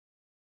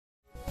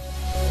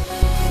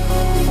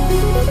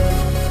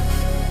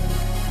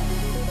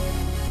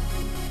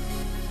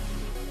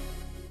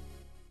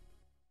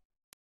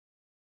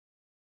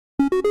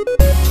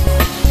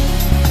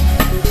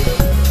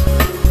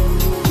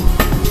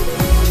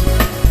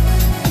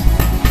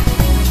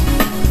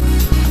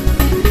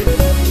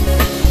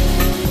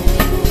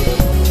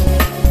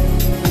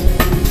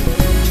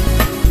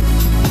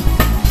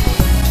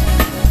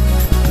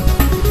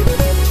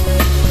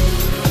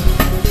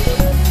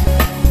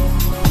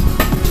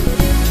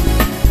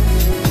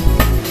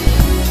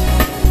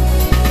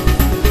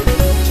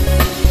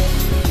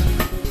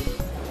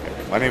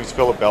name is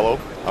Belleau.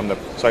 I'm the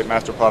Site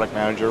Master Product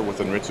Manager with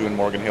Anritsu in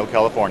Morgan Hill,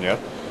 California.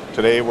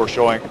 Today we're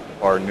showing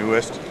our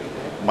newest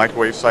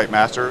Microwave Site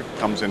Master. It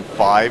comes in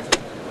 5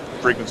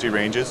 frequency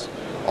ranges,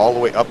 all the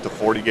way up to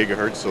 40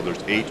 gigahertz. So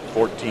there's 8,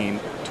 14,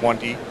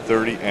 20,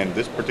 30, and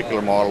this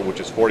particular model,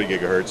 which is 40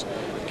 gigahertz,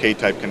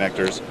 K-type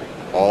connectors,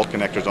 all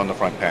connectors on the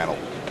front panel.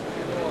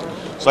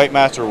 Site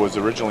Master was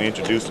originally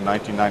introduced in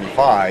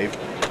 1995,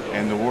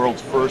 and the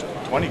world's first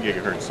 20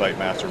 gigahertz Site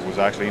Master was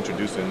actually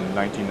introduced in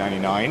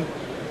 1999.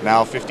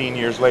 Now, 15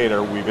 years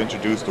later, we've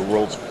introduced the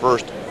world's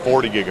first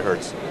 40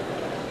 gigahertz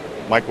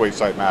Microwave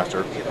Site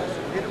Master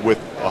with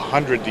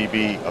 100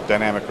 dB of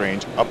dynamic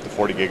range up to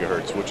 40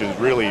 gigahertz, which is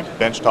really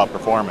benchtop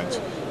performance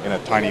in a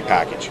tiny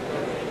package.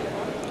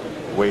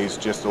 Weighs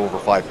just over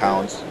 5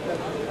 pounds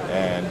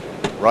and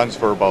runs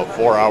for about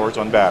 4 hours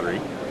on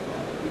battery.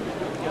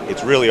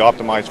 It's really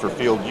optimized for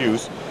field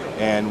use,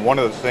 and one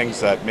of the things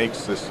that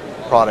makes this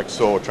product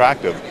so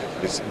attractive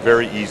is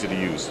very easy to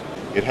use.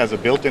 It has a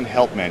built-in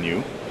help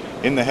menu.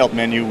 In the help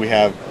menu we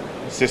have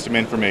system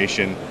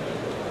information,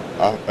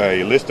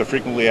 a list of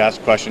frequently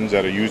asked questions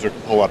that a user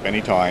can pull up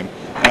anytime,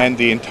 and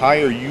the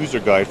entire user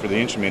guide for the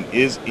instrument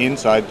is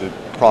inside the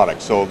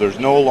product. So there's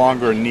no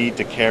longer a need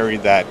to carry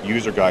that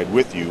user guide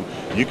with you.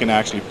 You can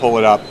actually pull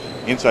it up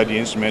inside the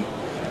instrument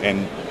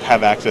and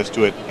have access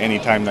to it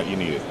anytime that you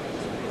need it.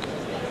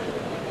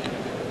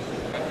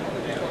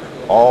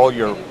 All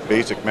your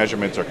basic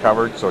measurements are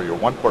covered, so your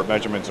 1-port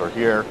measurements are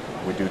here.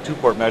 We do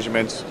 2-port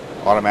measurements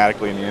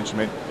automatically in the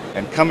instrument.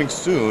 And coming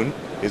soon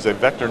is a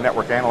vector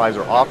network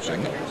analyzer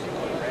option,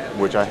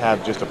 which I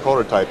have just a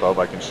prototype of.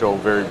 I can show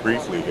very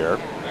briefly here.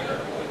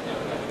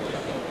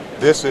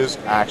 This is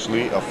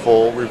actually a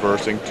full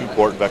reversing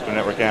 2-port vector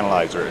network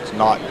analyzer. It's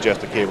not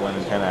just a cable and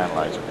antenna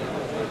analyzer.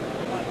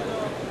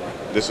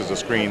 This is a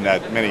screen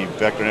that many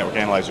vector network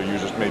analyzer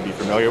users may be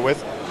familiar with,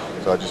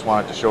 so I just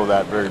wanted to show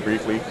that very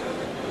briefly.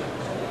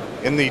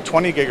 In the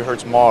 20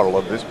 gigahertz model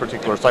of this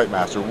particular Site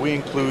Master, we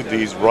include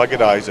these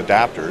ruggedized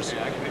adapters,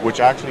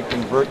 which actually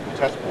convert the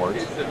test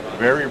ports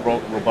very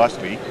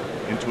robustly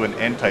into an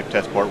N-type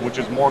test port, which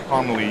is more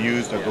commonly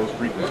used at those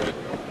frequencies.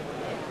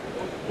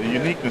 The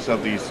uniqueness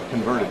of these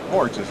converted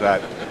ports is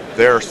that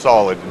they're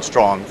solid and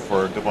strong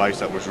for a device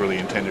that was really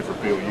intended for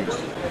field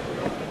use.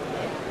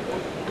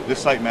 This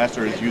Site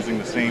Master is using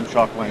the same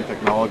shock line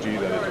technology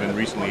that has been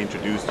recently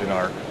introduced in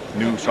our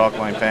new shock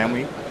line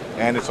family,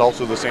 and it's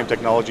also the same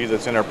technology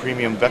that's in our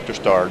premium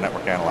VectorStar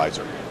network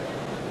analyzer.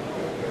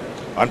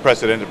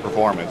 Unprecedented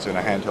performance in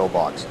a handheld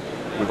box.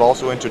 We've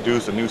also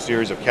introduced a new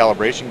series of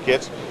calibration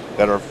kits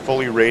that are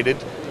fully rated,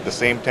 the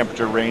same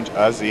temperature range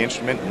as the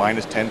instrument,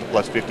 -10 to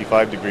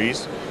 +55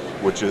 degrees,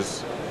 which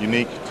is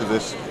unique to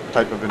this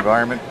type of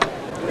environment.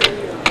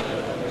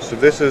 So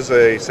this is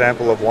a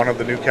sample of one of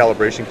the new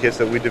calibration kits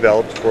that we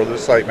developed for the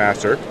Site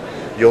Master.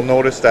 You'll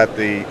notice that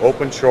the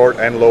open, short,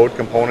 and load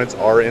components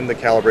are in the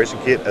calibration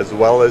kit, as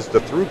well as the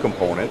through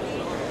component.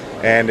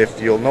 And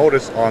if you'll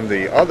notice on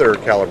the other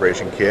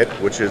calibration kit,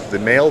 which is the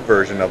male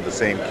version of the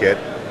same kit,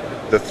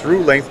 the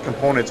through length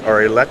components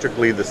are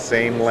electrically the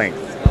same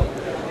length.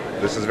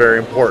 This is very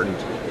important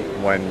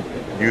when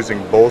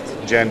using both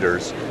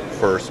genders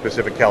for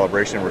specific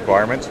calibration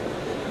requirements.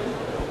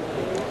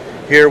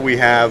 Here we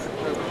have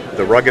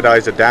the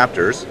ruggedized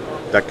adapters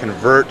that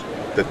convert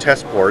the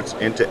test ports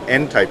into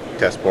N-type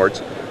test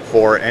ports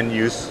for end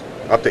use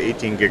up to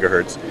 18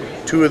 gigahertz.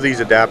 2 of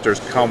these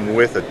adapters come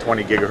with a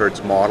 20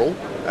 gigahertz model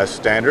as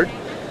standard.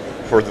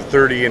 For the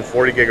 30 and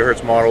 40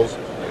 gigahertz models,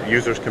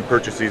 users can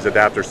purchase these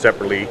adapters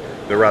separately.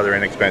 They're rather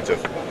inexpensive.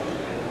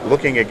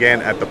 Looking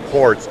again at the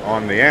ports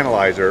on the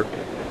analyzer,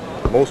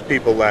 most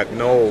people that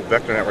know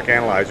vector network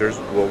analyzers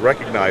will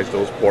recognize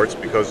those ports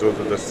because those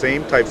are the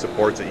same types of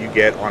ports that you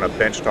get on a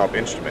benchtop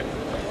instrument.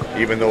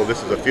 Even though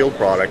this is a field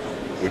product,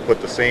 we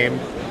put the same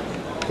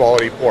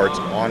quality ports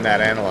on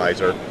that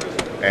analyzer,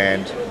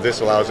 and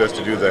this allows us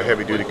to do the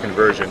heavy-duty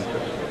conversion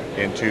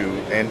into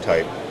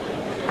N-type.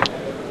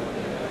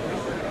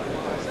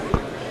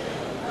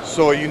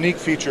 So a unique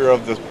feature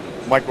of the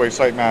Microwave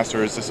Site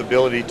Master is this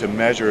ability to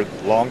measure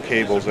long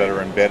cables that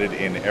are embedded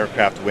in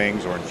aircraft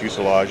wings or in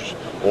fuselage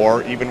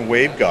or even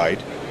waveguide.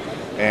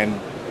 And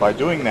by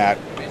doing that,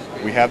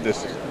 we have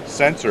this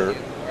sensor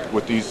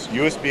with these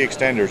USB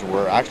extenders.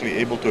 We're actually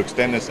able to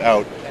extend this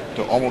out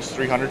to almost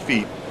 300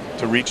 feet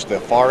to reach the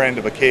far end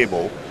of a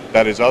cable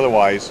that is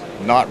otherwise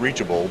not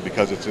reachable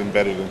because it's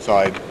embedded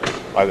inside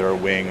either a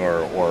wing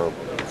or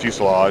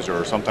fuselage,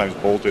 or sometimes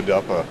bolted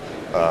up a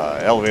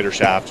elevator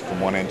shaft from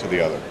one end to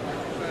the other.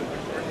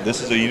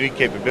 This is a unique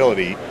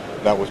capability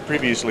that was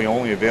previously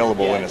only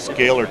available in a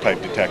scalar type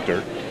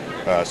detector,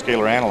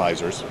 scalar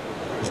analyzers.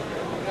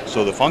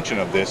 So the function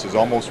of this is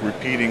almost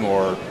repeating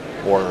or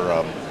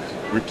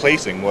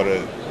replacing what a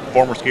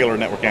former scalar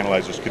network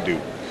analyzers could do.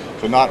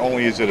 So not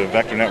only is it a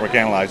vector network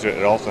analyzer,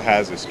 it also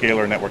has a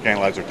scalar network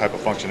analyzer type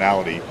of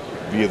functionality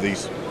via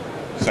these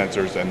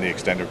sensors and the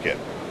extender kit.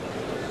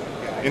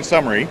 In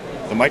summary,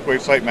 the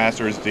Microwave Site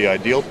Master is the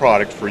ideal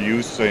product for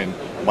use in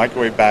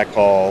microwave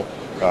backhaul,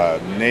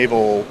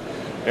 naval,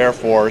 Air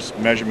Force,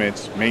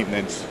 measurements,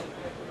 maintenance.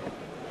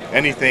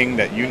 anything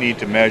that you need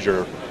to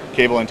measure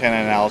cable antenna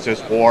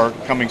analysis, or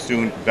coming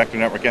soon vector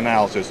network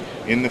analysis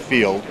in the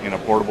field in a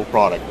portable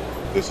product,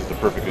 this is the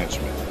perfect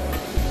instrument.